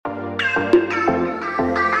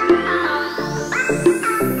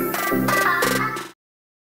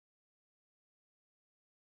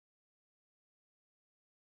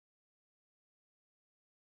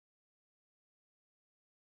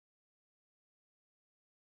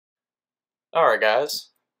Alright guys,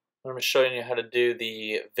 I'm going to be showing you how to do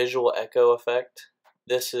the visual echo effect.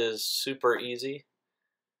 This is super easy.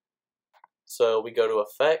 So we go to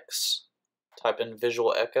effects, type in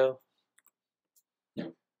visual echo.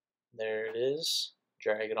 There it is.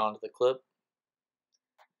 Drag it onto the clip.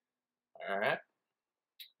 Alright.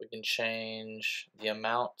 We can change the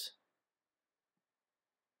amount.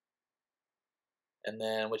 And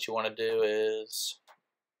then what you want to do is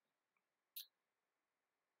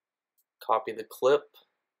copy the clip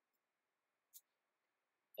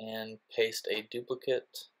and paste a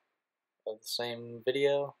duplicate of the same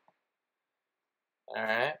video.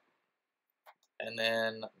 Alright. And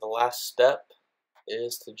then the last step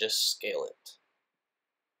is to just scale it.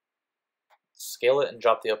 Scale it and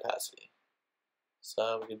drop the opacity.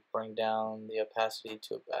 So we could bring down the opacity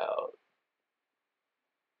to about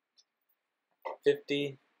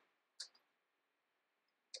 50.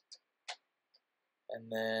 And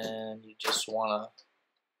then you just want to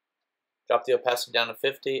drop the opacity down to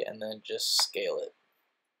 50 and then just scale it.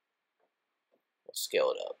 We'll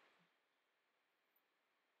scale it up.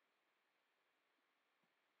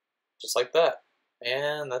 Just like that.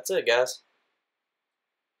 And that's it, guys.